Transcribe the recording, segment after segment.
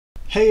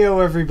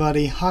Heyo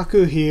everybody,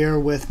 Haku here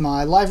with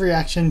my live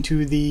reaction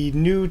to the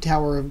new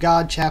Tower of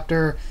God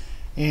chapter,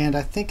 and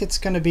I think it's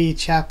going to be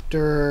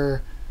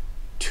chapter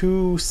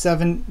chapter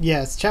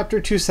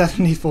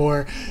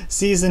 274,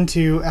 Season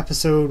 2,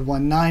 Episode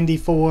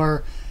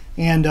 194.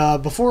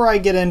 And before I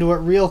get into it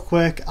real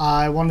quick,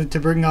 I wanted to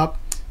bring up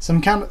some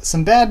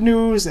bad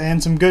news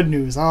and some good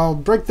news. I'll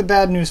break the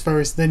bad news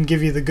first, then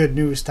give you the good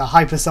news to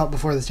hype us up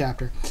before the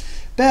chapter.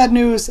 Bad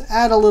news,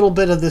 add a little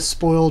bit of this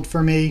spoiled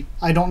for me.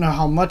 I don't know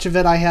how much of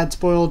it I had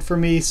spoiled for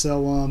me,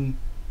 so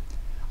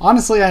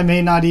honestly I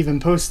may not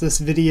even post this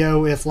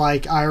video if I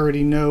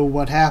already know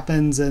what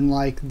happens and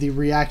the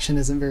reaction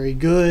isn't very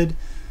good.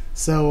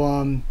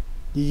 So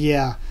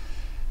yeah.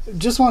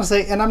 Just want to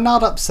say, and I'm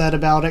not upset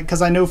about it,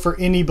 because I know for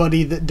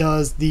anybody that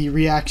does the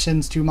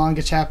reactions to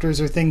manga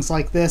chapters or things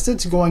like this,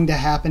 it's going to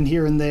happen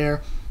here and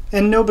there.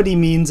 And nobody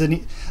means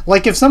any...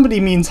 if somebody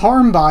means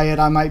harm by it,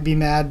 I might be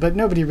mad, but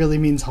nobody really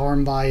means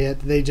harm by it.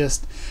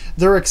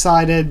 They're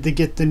excited to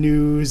get the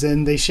news,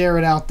 and they share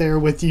it out there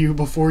with you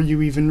before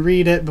you even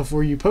read it,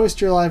 before you post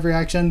your live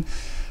reaction.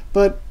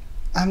 But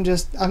I'm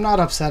not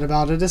upset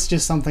about it. It's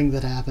just something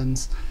that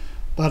happens.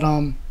 But,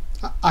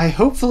 I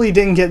hopefully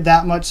didn't get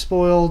that much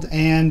spoiled,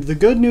 and the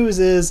good news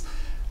is,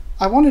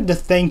 I wanted to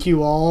thank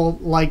you all,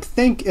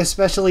 thank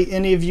especially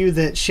any of you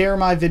that share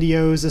my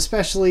videos,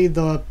 especially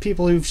the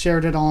people who've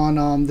shared it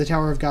on the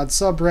Tower of God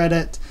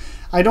subreddit.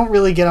 I don't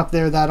really get up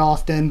there that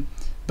often,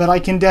 but I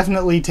can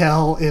definitely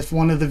tell if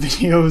one of the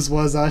videos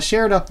was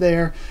shared up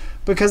there,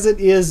 because it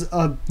is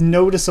a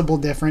noticeable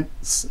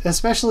difference,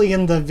 especially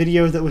in the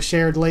video that was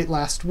shared late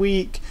last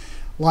week.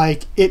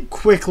 It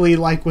quickly,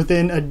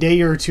 within a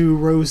day or two,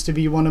 rose to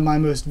be one of my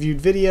most viewed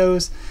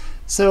videos.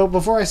 So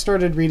before I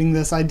started reading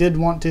this, I did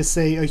want to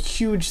say a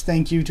huge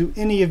thank you to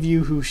any of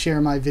you who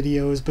share my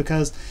videos,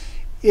 because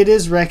it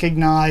is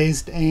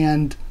recognized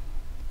and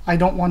I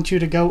don't want you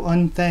to go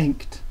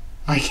unthanked,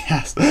 I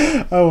guess.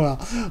 Oh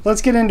well.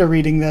 Let's get into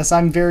reading this.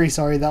 I'm very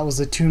sorry that was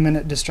a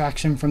 2-minute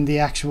distraction from the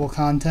actual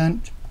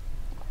content.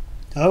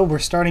 Oh, we're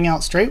starting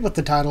out straight with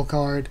the title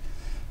card.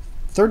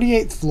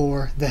 38th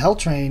floor, the Hell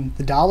Train,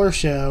 the Dollar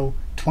Show,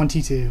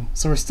 22.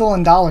 So we're still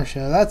in Dollar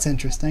Show. That's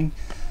interesting.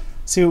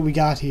 Let's see what we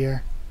got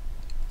here.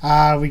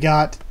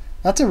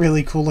 That's a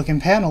really cool looking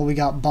panel. We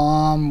got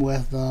Bomb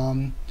with,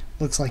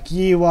 looks like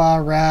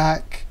Yiwa,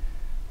 Rak,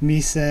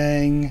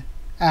 Miseng,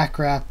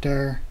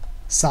 Akraptor,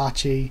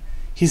 Sachi.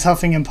 He's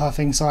huffing and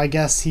puffing, so I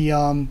guess he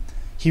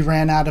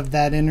ran out of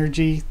that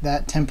energy,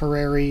 that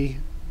temporary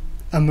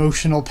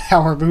emotional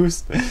power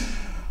boost.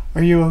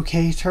 Are you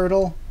okay,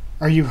 Turtle?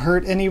 Are you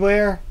hurt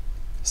anywhere?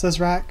 Says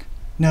Rak.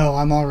 No,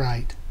 I'm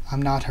alright.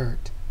 I'm not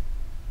hurt.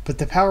 But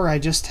the power I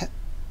just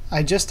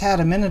had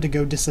a minute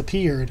ago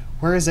disappeared.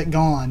 Where is it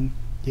gone?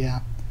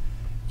 Yeah.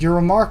 You're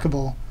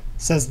remarkable,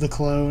 says the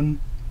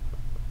clone.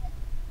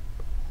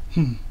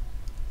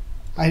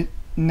 I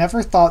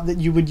never thought that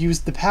you would use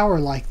the power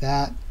like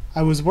that.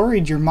 I was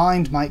worried your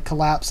mind might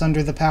collapse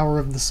under the power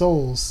of the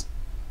souls.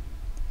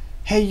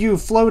 Hey you,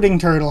 floating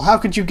turtle, how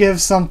could you give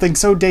something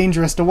so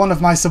dangerous to one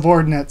of my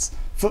subordinates?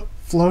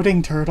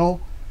 Floating turtle?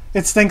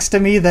 It's thanks to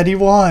me that he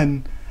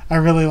won. I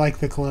really like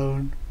the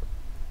clone.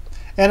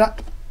 And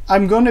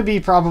I'm going to be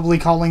probably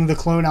calling the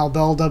clone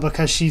Albelda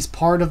because she's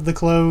part of the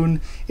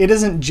clone. It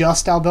isn't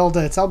just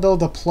Albelda, it's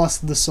Albelda plus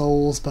the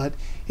souls, but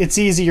it's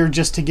easier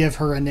just to give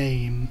her a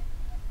name.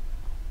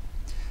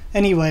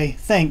 Anyway,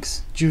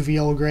 thanks,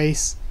 Jovial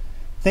Grace.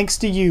 Thanks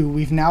to you,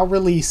 we've now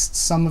released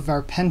some of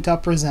our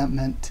pent-up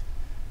resentment.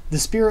 The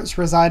spirits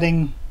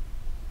residing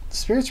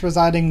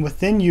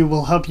within you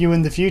will help you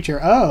in the future.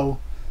 Oh!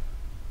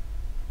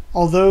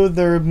 Although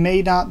there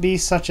may not be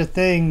such a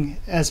thing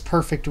as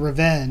perfect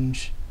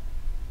revenge.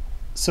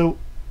 So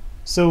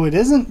it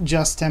isn't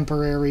just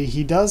temporary.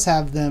 He does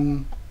have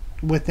them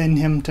within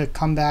him to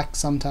come back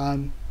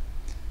sometime.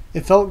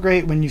 It felt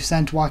great when you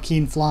sent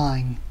Joaquin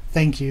flying.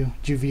 Thank you,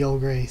 Jovial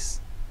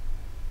Grace.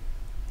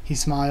 He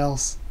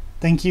smiles.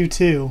 Thank you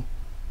too.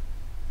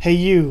 Hey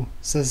you,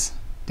 says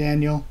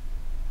Daniel.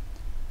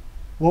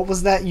 What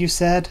was that you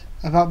said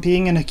about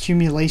being in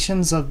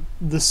accumulations of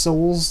the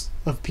souls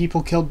of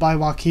people killed by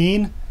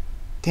Joaquin?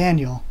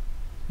 Daniel,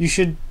 you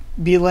should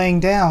be laying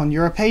down.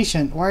 You're a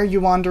patient. Why are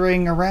you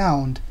wandering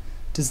around?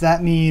 Does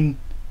that mean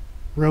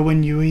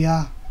Rowan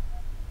Yuya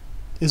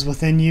is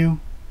within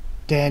you?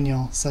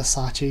 Daniel, says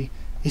Sachi.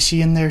 Is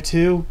she in there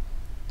too?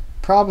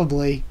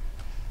 Probably,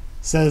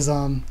 says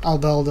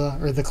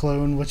Albelda, or the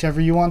clone,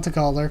 whichever you want to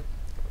call her.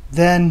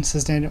 Then,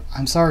 says Daniel,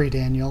 I'm sorry,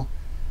 Daniel.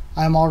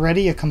 I am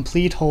already a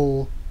complete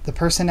whole. The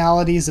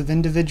personalities of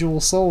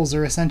individual souls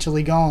are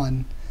essentially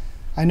gone.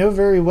 I know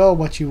very well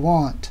what you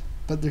want,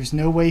 but there's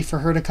no way for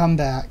her to come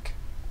back.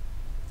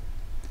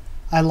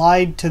 I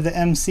lied to the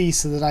MC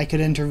so that I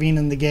could intervene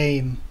in the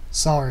game.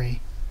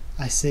 Sorry.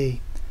 I see.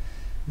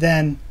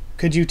 Then,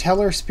 could you tell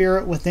her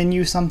spirit within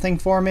you something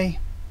for me?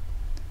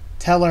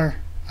 Tell her,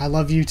 I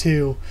love you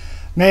too.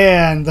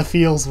 Man, the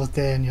feels with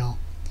Daniel.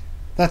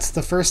 That's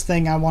the first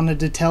thing I wanted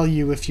to tell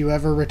you if you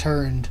ever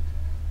returned.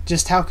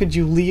 Just how could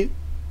you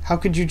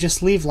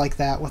just leave like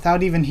that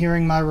without even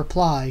hearing my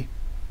reply?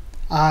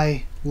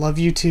 I love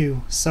you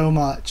too so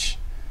much.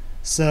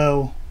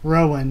 So,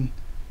 Rowan,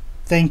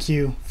 thank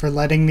you for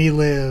letting me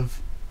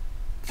live.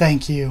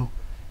 Thank you.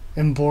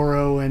 And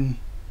Boro and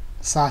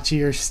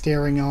Sachi are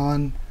staring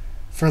on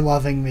for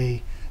loving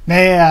me.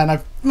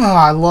 Man,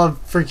 I love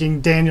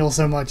freaking Daniel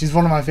so much. He's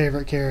one of my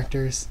favorite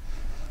characters.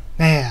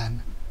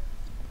 Man.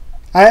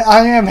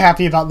 I am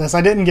happy about this.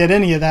 I didn't get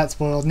any of that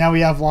spoiled. Now we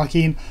have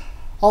Joaquin.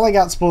 All I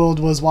got spoiled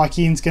was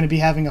Joaquin's going to be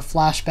having a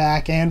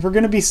flashback, and we're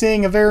going to be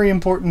seeing a very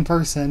important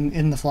person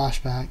in the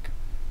flashback.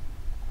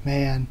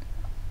 Man.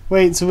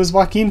 Wait, so is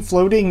Joaquin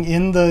floating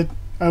in the...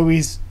 Oh,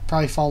 he's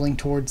probably falling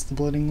towards the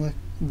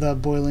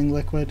boiling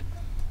liquid.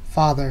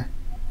 Father.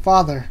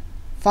 Father.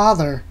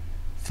 Father.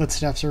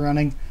 Footsteps are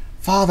running.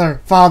 Father.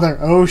 Father.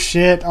 Oh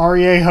shit.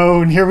 R.E.A.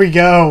 Hone. Here we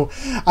go.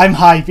 I'm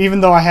hype. Even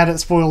though I had it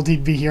spoiled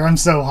he'd be here. I'm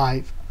so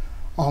hype.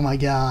 Oh my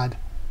god.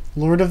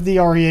 Lord of the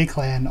REA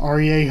clan,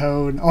 R.E.A.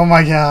 Hone. Oh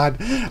my god.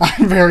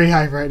 I'm very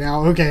hype right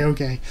now.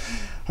 Okay.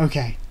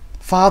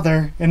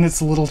 Father, and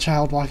it's little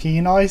child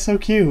Joaquin. Oh, he's so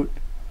cute.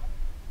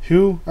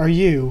 Who are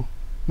you?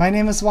 My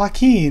name is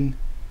Joaquin.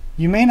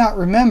 You may not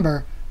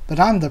remember, but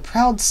I'm the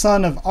proud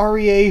son of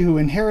REA who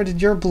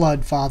inherited your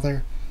blood,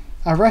 Father.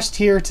 I rushed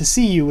here to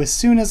see you as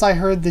soon as I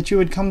heard that you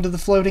had come to the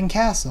floating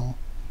castle.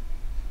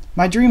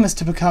 My dream is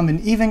to become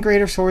an even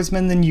greater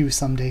swordsman than you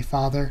someday,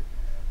 Father.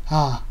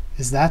 Ah,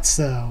 is that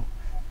so?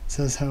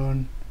 Says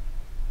Hone.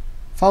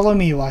 Follow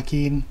me,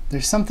 Joaquin.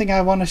 There's something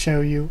I want to show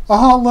you.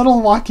 Oh,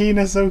 little Joaquin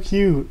is so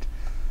cute.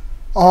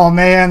 Oh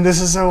man, this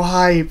is so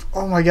hype.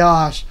 Oh my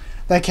gosh.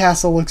 That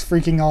castle looks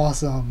freaking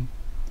awesome.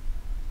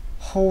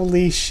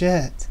 Holy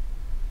shit.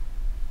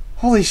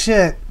 Holy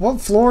shit.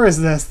 What floor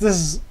is this? This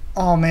is...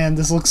 Oh man,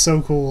 this looks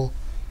so cool.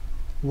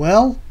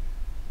 Well,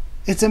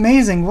 it's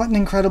amazing. What an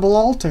incredible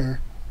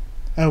altar.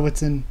 Oh,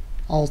 it's an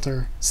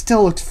altar.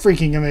 Still looks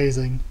freaking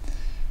amazing.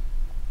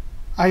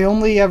 I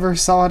only ever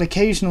saw it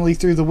occasionally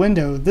through the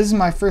window. This is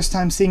my first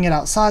time seeing it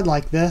outside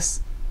like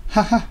this.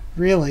 Haha,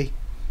 really.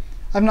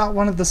 I'm not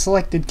one of the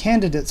selected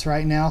candidates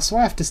right now, so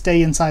I have to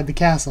stay inside the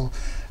castle.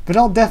 But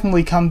I'll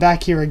definitely come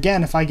back here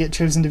again if I get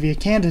chosen to be a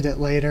candidate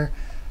later.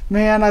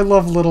 Man, I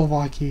love little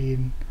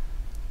Joaquin.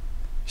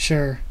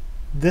 Sure,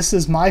 this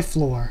is my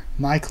floor,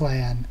 my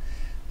clan.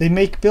 They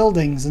make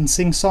buildings and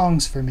sing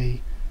songs for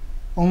me.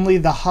 Only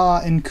the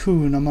Ha and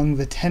Kun among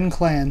the 10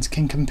 clans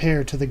can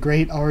compare to the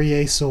great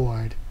REA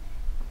sword.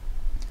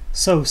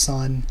 So,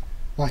 son,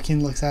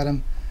 Joaquin looks at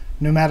him,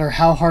 no matter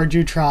how hard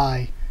you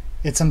try,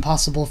 it's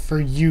impossible for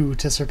you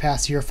to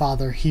surpass your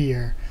father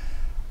here.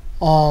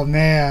 Oh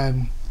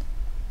man.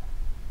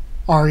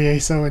 REA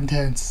so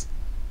intense.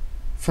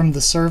 From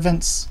the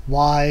servants,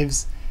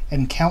 wives,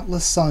 and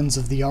countless sons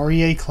of the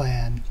REA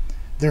clan,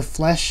 their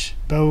flesh,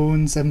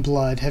 bones, and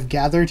blood have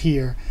gathered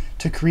here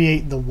to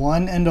create the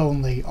one and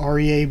only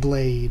REA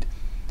blade.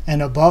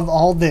 And above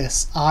all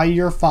this, I,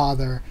 your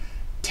father,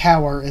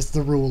 tower as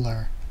the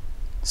ruler.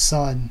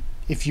 Son,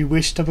 if you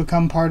wish to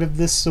become part of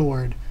this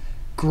sword,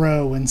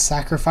 grow and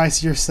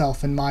sacrifice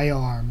yourself in my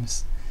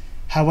arms.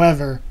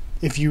 However,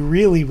 if you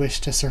really wish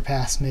to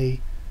surpass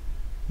me,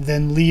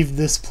 then leave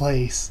this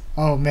place.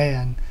 Oh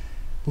man.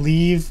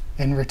 Leave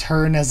and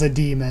return as a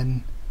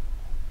demon.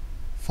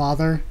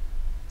 Father,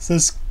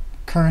 says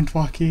current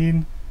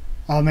Joaquin.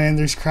 Oh man,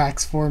 there's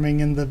cracks forming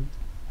in the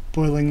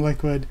boiling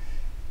liquid.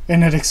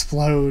 And it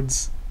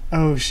explodes.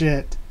 Oh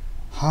shit.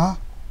 Huh?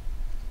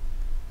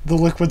 The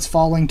liquid's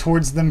falling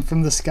towards them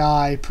from the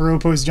sky.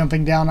 Piropo's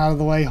jumping down out of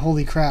the way.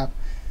 Holy crap.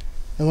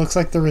 It looks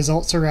like the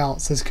results are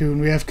out, says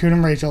Kun. We have Kun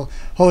and Rachel.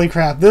 Holy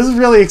crap. This is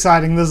really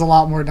exciting. This is a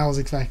lot more than I was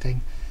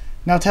expecting.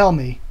 Now tell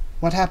me,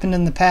 what happened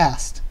in the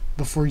past?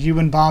 Before you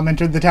and Bomb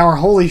entered the tower?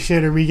 Holy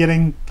shit, are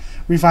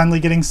we finally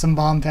getting some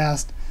Bomb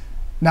past?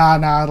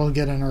 Nah, it'll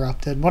get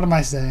interrupted. What am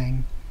I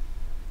saying?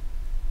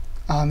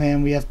 Oh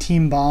man, we have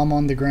Team Bomb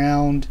on the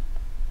ground.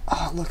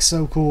 Oh, it looks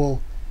so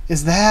cool.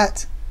 Is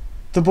that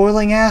the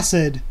boiling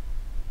acid?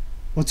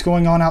 What's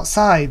going on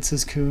outside,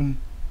 says Kun.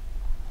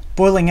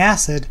 Boiling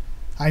acid?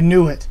 I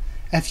knew it.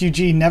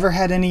 FUG never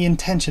had any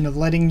intention of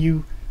letting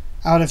you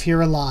out of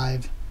here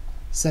alive,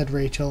 said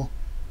Rachel.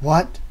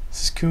 What?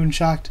 Says Kun,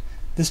 shocked.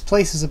 This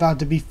place is about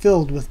to be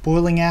filled with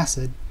boiling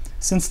acid.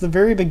 Since the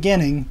very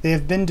beginning, they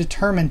have been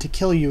determined to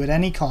kill you at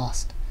any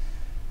cost.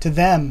 To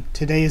them,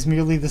 today is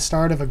merely the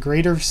start of a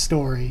greater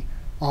story.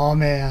 Aw,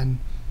 man.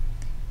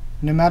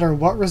 No matter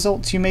what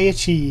results you may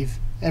achieve,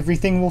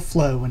 everything will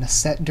flow in a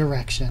set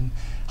direction.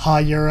 Ha,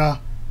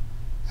 Yura.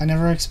 I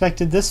never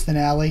expected this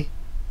finale,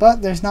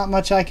 but there's not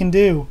much I can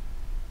do.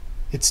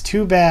 It's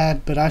too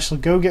bad, but I shall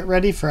go get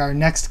ready for our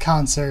next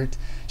concert.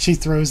 She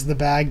throws the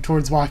bag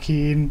towards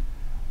Joaquin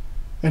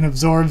and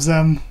absorbs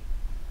him.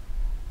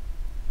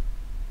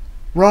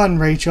 Run,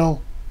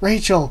 Rachel!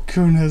 Rachel!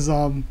 Kun is,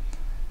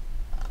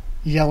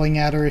 yelling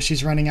at her as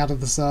she's running out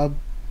of the sub.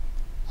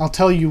 I'll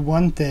tell you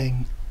one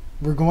thing.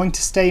 We're going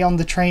to stay on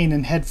the train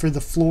and head for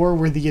the floor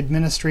where the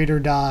administrator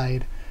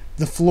died.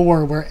 The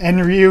floor where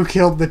Enryu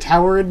killed the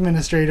tower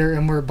administrator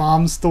and where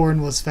Bomb's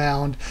thorn was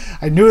found.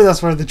 I knew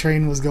that's where the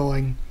train was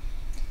going.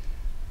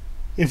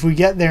 If we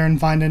get there and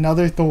find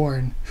another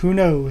thorn, who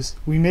knows,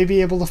 we may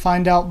be able to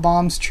find out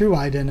Bomb's true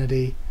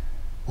identity.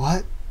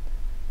 What?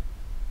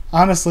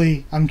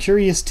 Honestly, I'm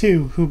curious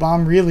too who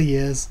Bomb really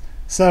is.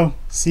 So,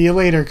 see you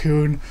later,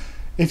 Coon.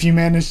 If you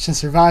manage to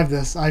survive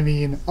this, I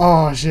mean,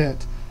 oh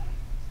shit.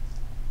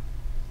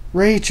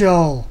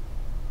 Rachel!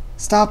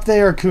 Stop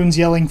there, Coon's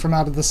yelling from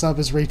out of the sub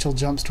as Rachel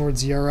jumps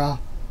towards Yura.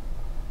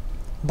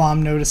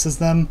 Bomb notices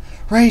them.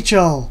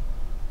 Rachel!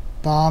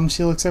 Bomb,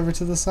 she looks over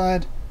to the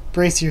side.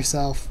 Brace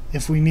yourself.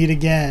 If we meet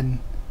again,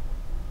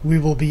 we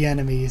will be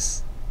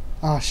enemies.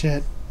 Oh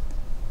shit.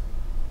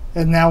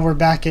 And now we're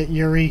back at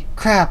Yuri.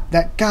 Crap,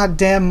 that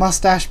goddamn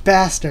mustache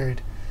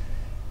bastard!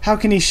 How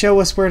can he show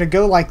us where to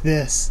go like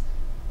this?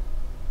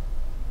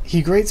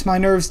 He grates my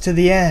nerves to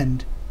the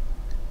end.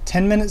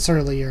 10 minutes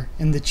earlier,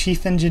 in the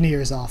chief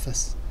engineer's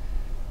office.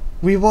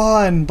 We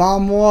won!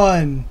 Bomb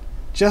won!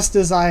 Just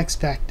as I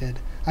expected.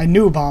 I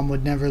knew Bomb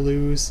would never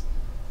lose.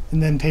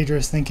 And then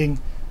Pedro's thinking,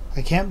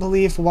 I can't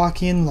believe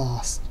Joaquin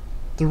lost.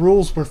 The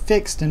rules were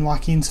fixed in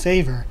Joaquin's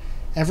favor.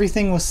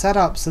 Everything was set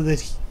up so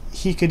that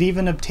he could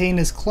even obtain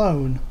his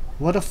clone.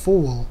 What a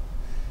fool.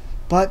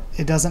 But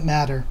it doesn't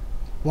matter.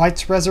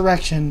 White's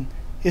resurrection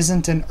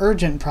isn't an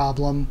urgent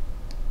problem.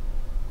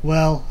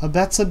 Well, a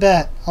bet's a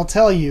bet. I'll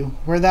tell you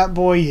where that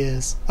boy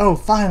is. Oh,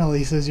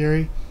 finally, says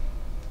Yuri.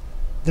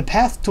 The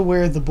path to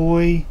where the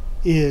boy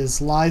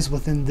is lies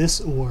within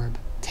this orb.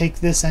 Take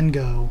this and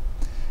go.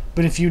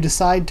 But if you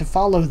decide to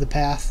follow the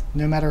path,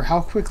 no matter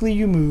how quickly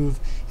you move,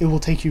 it will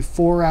take you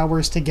 4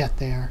 hours to get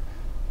there.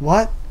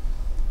 What?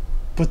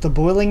 But the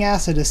boiling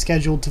acid is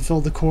scheduled to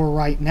fill the core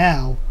right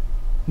now.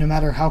 No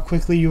matter how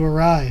quickly you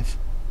arrive,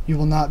 you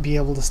will not be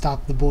able to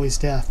stop the boy's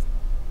death.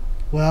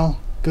 Well,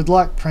 good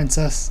luck,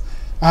 Princess.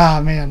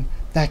 Ah, man,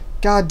 that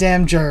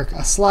goddamn jerk,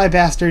 a sly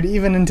bastard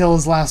even until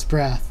his last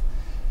breath.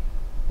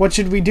 What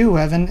should we do,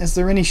 Evan? Is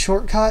there any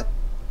shortcut?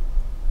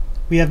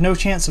 We have no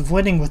chance of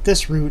winning with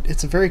this route.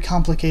 It's a very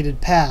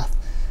complicated path,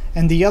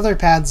 and the other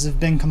paths have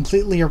been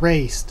completely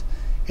erased.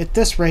 At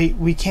this rate,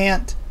 we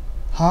can't...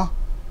 Huh?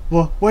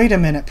 Well, wait a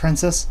minute,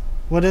 Princess.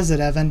 What is it,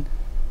 Evan?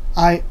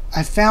 I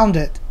found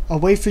it. A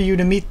way for you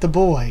to meet the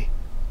boy.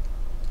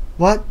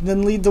 What?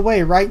 Then lead the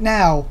way right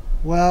now.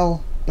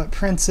 Well, but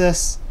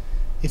Princess,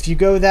 if you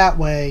go that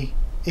way,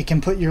 it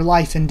can put your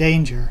life in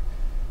danger.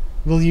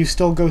 Will you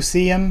still go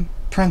see him,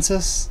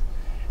 Princess?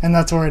 And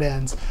that's where it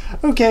ends.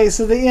 Okay,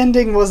 so the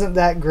ending wasn't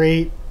that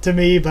great to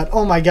me, but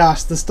oh my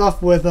gosh, the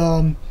stuff with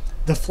the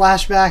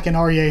flashback and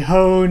Aryeh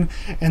Hone,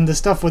 and the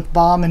stuff with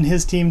Bomb and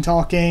his team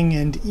talking,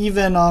 and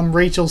even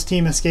Rachel's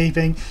team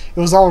escaping, it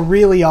was all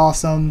really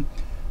awesome.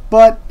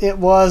 But it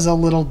was a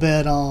little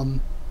bit,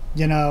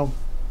 you know,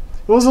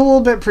 it was a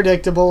little bit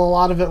predictable. A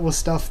lot of it was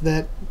stuff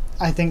that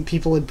I think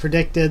people had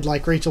predicted,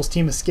 like Rachel's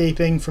team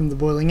escaping from the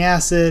boiling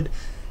acid,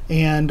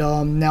 and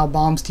now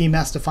Bomb's team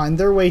has to find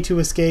their way to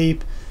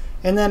escape.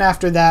 And then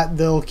after that,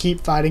 they'll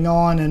keep fighting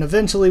on, and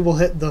eventually we'll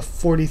hit the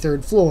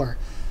 43rd floor.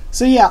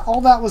 So yeah,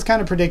 all that was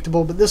kind of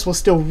predictable, but this was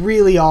still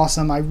really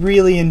awesome. I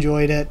really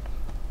enjoyed it.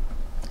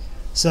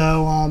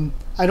 So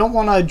I don't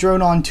want to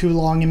drone on too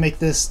long and make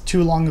this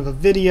too long of a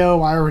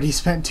video. I already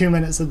spent 2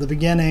 minutes at the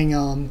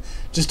beginning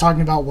just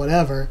talking about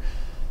whatever.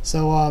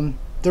 So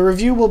the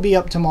review will be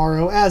up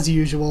tomorrow, as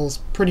usual,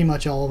 pretty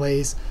much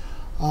always.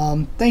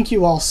 Thank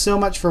you all so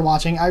much for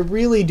watching. I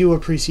really do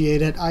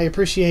appreciate it. I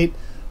appreciate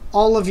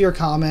all of your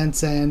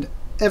comments, and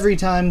every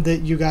time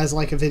that you guys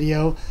like a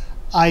video,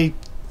 I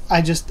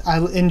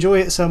enjoy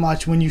it so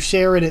much. When you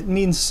share it, it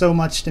means so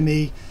much to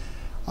me.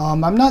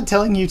 I'm not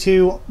telling you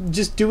to.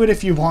 Just do it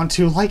if you want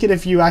to. Like it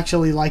if you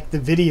actually like the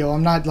video.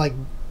 I'm not like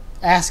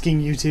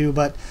asking you to,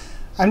 but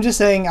I'm just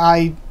saying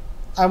I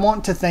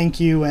want to thank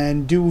you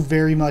and do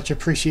very much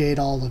appreciate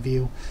all of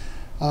you.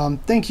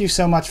 Thank you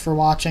so much for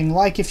watching.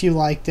 Like if you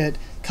liked it.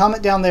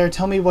 Comment down there,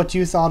 tell me what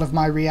you thought of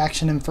my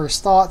reaction and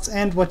first thoughts,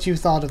 and what you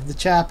thought of the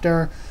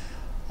chapter.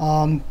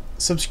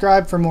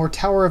 Subscribe for more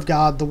Tower of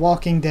God, The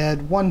Walking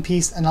Dead, One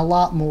Piece, and a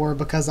lot more,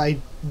 because I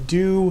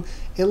do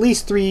at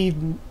least 3,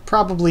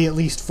 probably at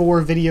least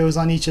 4 videos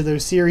on each of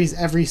those series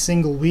every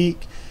single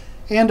week,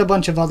 and a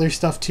bunch of other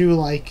stuff too,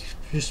 like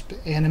just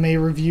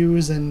anime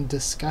reviews and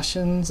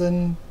discussions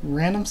and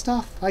random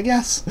stuff, I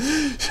guess.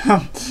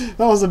 That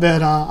was a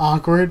bit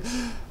awkward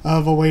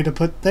of a way to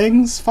put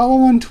things.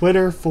 Follow on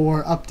Twitter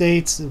for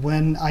updates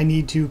when I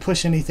need to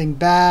push anything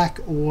back,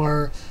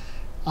 or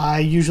I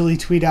usually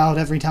tweet out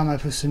every time I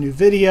post a new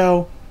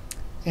video.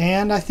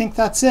 And I think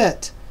that's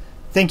it.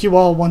 Thank you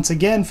all once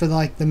again for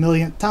like the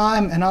millionth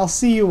time, and I'll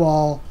see you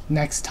all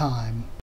next time.